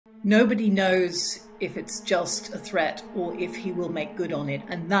Nobody knows if it's just a threat or if he will make good on it.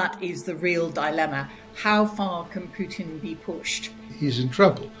 And that is the real dilemma. How far can Putin be pushed? He's in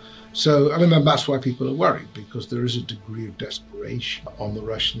trouble. So, that's why people are worried, because there is a degree of desperation on the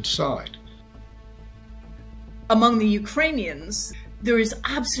Russian side. Among the Ukrainians, there is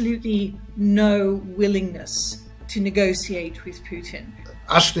absolutely no willingness to negotiate with Putin.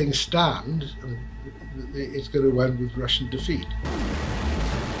 As things stand, it's going to end with Russian defeat.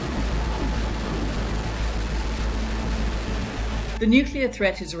 The nuclear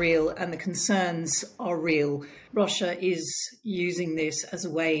threat is real and the concerns are real. Russia is using this as a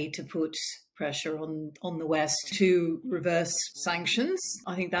way to put pressure on the West to reverse sanctions.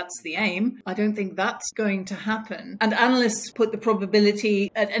 I think that's the aim. I don't think that's going to happen. And analysts put the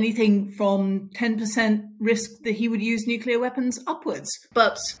probability at anything from 10% risk that he would use nuclear weapons upwards.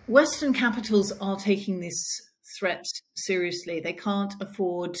 But Western capitals are taking this threat seriously. They can't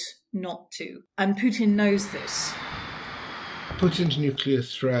afford not to. And Putin knows this. Putin's nuclear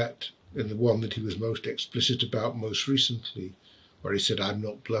threat, and the one that he was most explicit about most recently, where he said, "I'm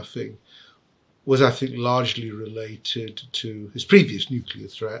not bluffing," was, I think, largely related to his previous nuclear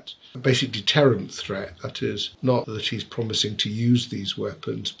threat, a basic deterrent threat. That is, not that he's promising to use these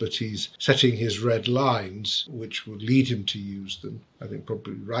weapons, but he's setting his red lines, which would lead him to use them. I think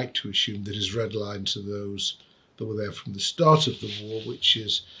probably right to assume that his red lines are those that were there from the start of the war, which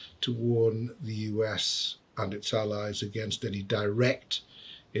is to warn the US and its allies against any direct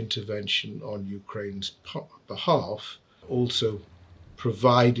intervention on Ukraine's behalf, also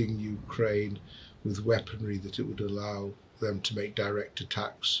providing Ukraine with weaponry that it would allow them to make direct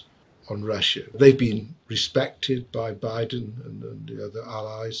attacks on Russia. They've been respected by Biden and the other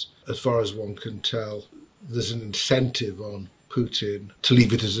allies. As far as one can tell, there's an incentive on Putin to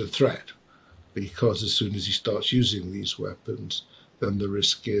leave it as a threat, because as soon as he starts using these weapons, then the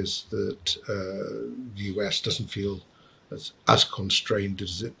risk is that the US doesn't feel as constrained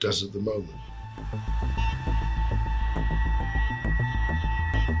as it does at the moment.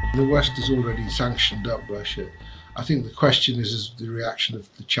 The West has already sanctioned up Russia. I think the question is the reaction of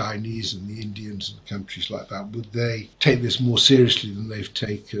the Chinese and the Indians and countries like that. Would they take this more seriously than they've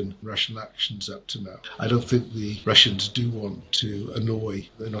taken Russian actions up to now? I don't think the Russians do want to annoy,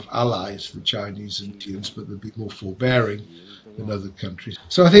 they're not allies, the Chinese and Indians, but they'll be more forbearing than other countries.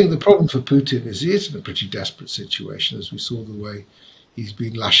 So I think the problem for Putin is he is in a pretty desperate situation, as we saw the way he's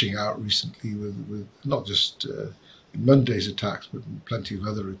been lashing out recently with not just Monday's attacks, but plenty of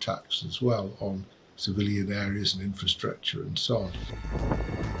other attacks as well on civilian areas and infrastructure and so on.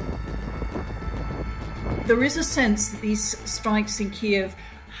 There is a sense that these strikes in Kyiv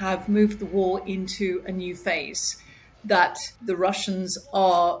have moved the war into a new phase, that the Russians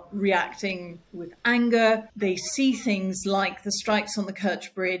are reacting with anger. They see things like the strikes on the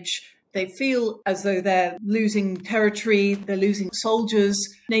Kerch Bridge. They feel as though they're losing territory, they're losing soldiers.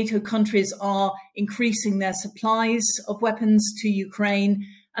 NATO countries are increasing their supplies of weapons to Ukraine.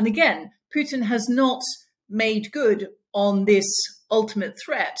 And again, Putin has not made good on this ultimate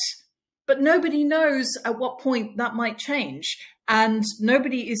threat, but nobody knows at what point that might change. And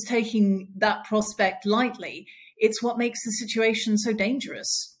nobody is taking that prospect lightly. It's what makes the situation so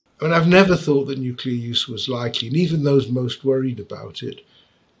dangerous. I've never thought that nuclear use was likely, and even those most worried about it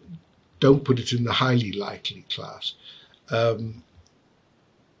don't put it in the highly likely class.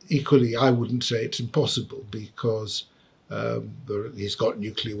 Equally, I wouldn't say it's impossible, because he's got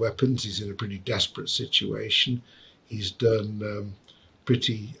nuclear weapons, he's in a pretty desperate situation, he's done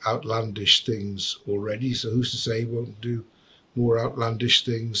pretty outlandish things already, so who's to say he won't do more outlandish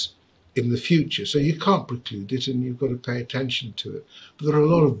things in the future? So you can't preclude it, and you've got to pay attention to it. But there are a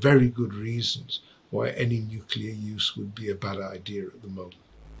lot of very good reasons why any nuclear use would be a bad idea at the moment.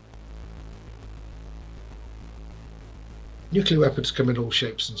 Nuclear weapons come in all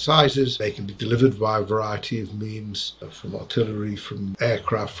shapes and sizes. They can be delivered by a variety of means, from artillery, from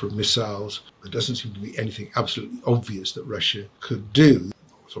aircraft, from missiles. There doesn't seem to be anything absolutely obvious that Russia could do.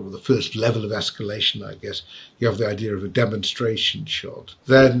 Sort of the first level of escalation, I guess, you have the idea of a demonstration shot.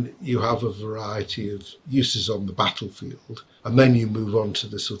 Then you have a variety of uses on the battlefield. And then you move on to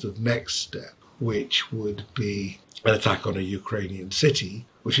the sort of next step, which would be an attack on a Ukrainian city,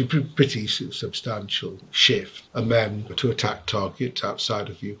 which is a pretty substantial shift, and then to attack targets outside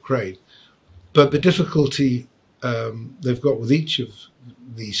of Ukraine. But the difficulty they've got with each of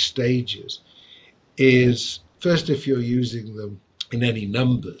these stages is, first, if you're using them in any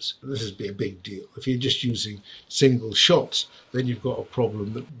numbers, this would be a big deal. If you're just using single shots, then you've got a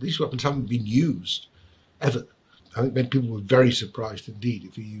problem that these weapons haven't been used ever. I think many people were very surprised indeed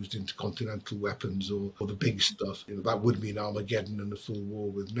if he used intercontinental weapons or the big stuff. That would mean Armageddon and a full war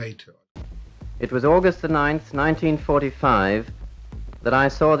with NATO. It was August the 9th, 1945, that I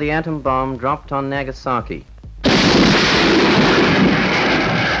saw the atom bomb dropped on Nagasaki.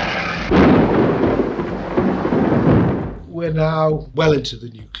 We're now well into the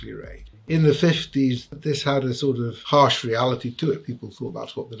nuclear age. In the 50s, this had a sort of harsh reality to it. People thought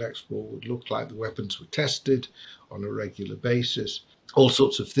that's what the next war would look like. The weapons were tested on a regular basis. All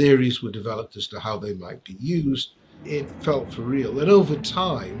sorts of theories were developed as to how they might be used. It felt for real. And over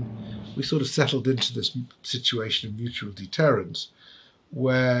time, we sort of settled into this situation of mutual deterrence,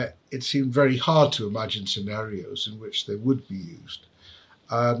 where it seemed very hard to imagine scenarios in which they would be used.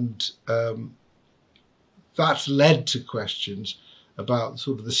 And that's led to questions about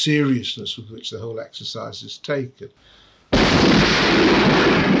sort of the seriousness with which the whole exercise is taken. At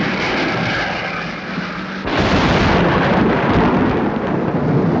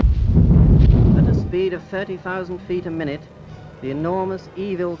a speed of 30,000 feet a minute, the enormous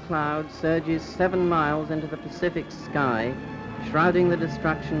evil cloud surges 7 miles into the Pacific sky, shrouding the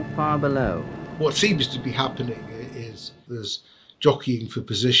destruction far below. What seems to be happening is there's jockeying for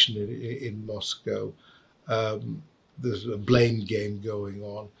position in Moscow. There's a blame game going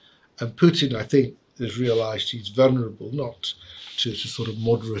on. And Putin, I think, has realised he's vulnerable, not to sort of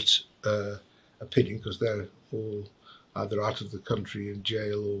moderate opinion, because they're all either out of the country in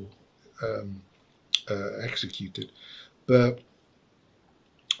jail or executed, but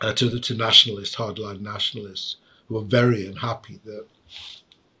to nationalists, hardline nationalists, who are very unhappy that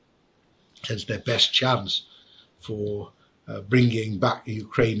hence their best chance for bringing back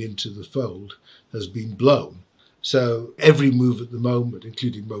Ukraine into the fold has been blown. So every move at the moment,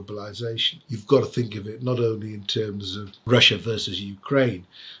 including mobilization, you've got to think of it not only in terms of Russia versus Ukraine,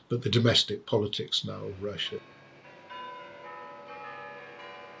 but the domestic politics now of Russia.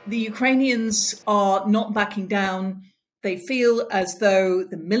 The Ukrainians are not backing down. They feel as though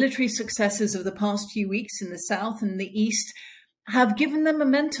the military successes of the past few weeks in the south and the east have given them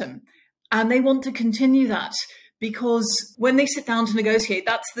momentum, and they want to continue that. Because when they sit down to negotiate,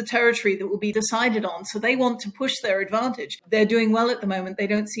 that's the territory that will be decided on. So they want to push their advantage. They're doing well at the moment. They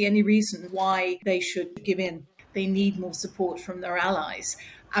don't see any reason why they should give in. They need more support from their allies.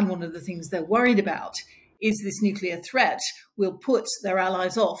 And one of the things they're worried about is this nuclear threat will put their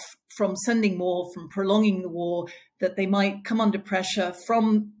allies off from sending more, from prolonging the war, that they might come under pressure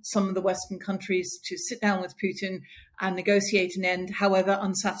from some of the Western countries to sit down with Putin and negotiate an end, however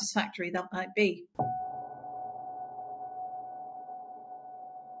unsatisfactory that might be.